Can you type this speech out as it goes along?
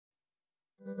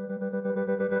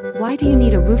Why do you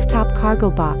need a rooftop cargo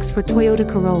box for Toyota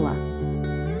Corolla?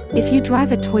 If you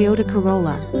drive a Toyota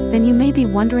Corolla, then you may be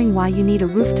wondering why you need a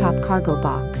rooftop cargo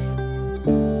box.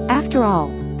 After all,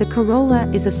 the Corolla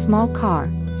is a small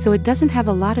car, so it doesn't have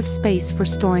a lot of space for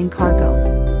storing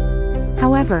cargo.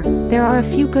 However, there are a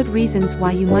few good reasons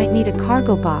why you might need a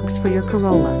cargo box for your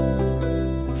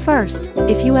Corolla. First,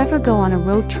 if you ever go on a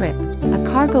road trip, a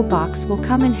cargo box will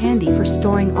come in handy for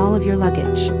storing all of your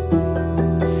luggage.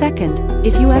 Second,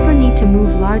 if you ever need to move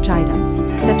large items,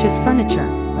 such as furniture,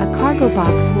 a cargo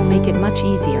box will make it much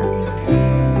easier.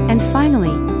 And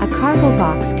finally, a cargo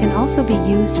box can also be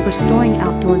used for storing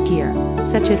outdoor gear,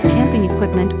 such as camping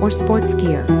equipment or sports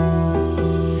gear.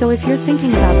 So if you're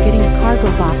thinking about getting a cargo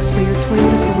box for your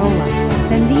Toyota Corolla,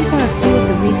 then these are a few of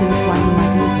the reasons why you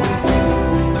might need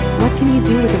one. What can you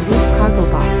do with a roof cargo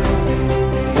box?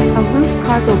 A roof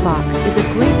cargo box is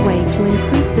a great way to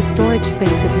increase the storage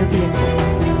space of your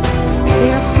vehicle.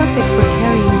 They are perfect for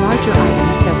carrying larger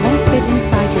items that won't fit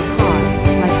inside your car,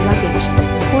 like luggage,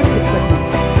 sports equipment,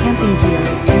 camping gear,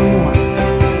 and more.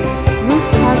 Roof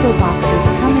cargo boxes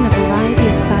come in a variety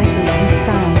of sizes and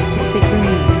styles to fit your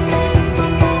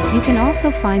needs. You can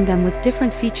also find them with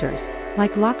different features,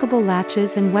 like lockable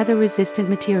latches and weather-resistant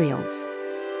materials.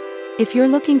 If you're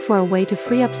looking for a way to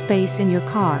free up space in your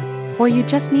car, or you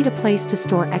just need a place to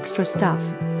store extra stuff,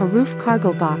 a roof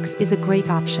cargo box is a great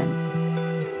option.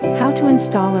 How to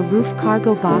install a roof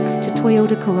cargo box to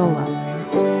Toyota Corolla.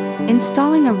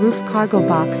 Installing a roof cargo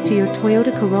box to your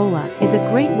Toyota Corolla is a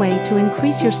great way to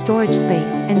increase your storage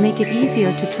space and make it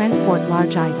easier to transport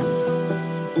large items.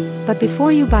 But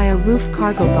before you buy a roof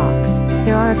cargo box,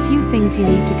 there are a few things you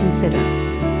need to consider.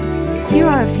 Here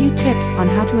are a few tips on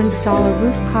how to install a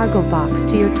roof cargo box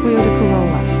to your Toyota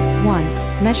Corolla.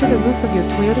 1. Measure the roof of your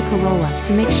Toyota Corolla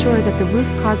to make sure that the roof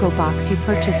cargo box you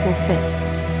purchase will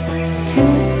fit. 2.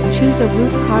 Choose a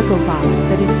roof cargo box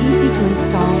that is easy to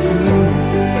install and remove.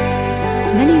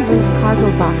 Many roof cargo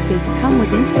boxes come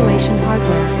with installation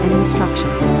hardware and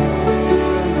instructions.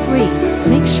 3.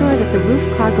 Make sure that the roof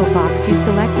cargo box you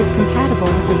select is compatible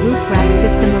with the roof rack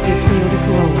system of your Toyota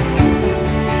Corolla.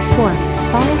 4.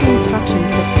 Follow the instructions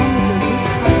that come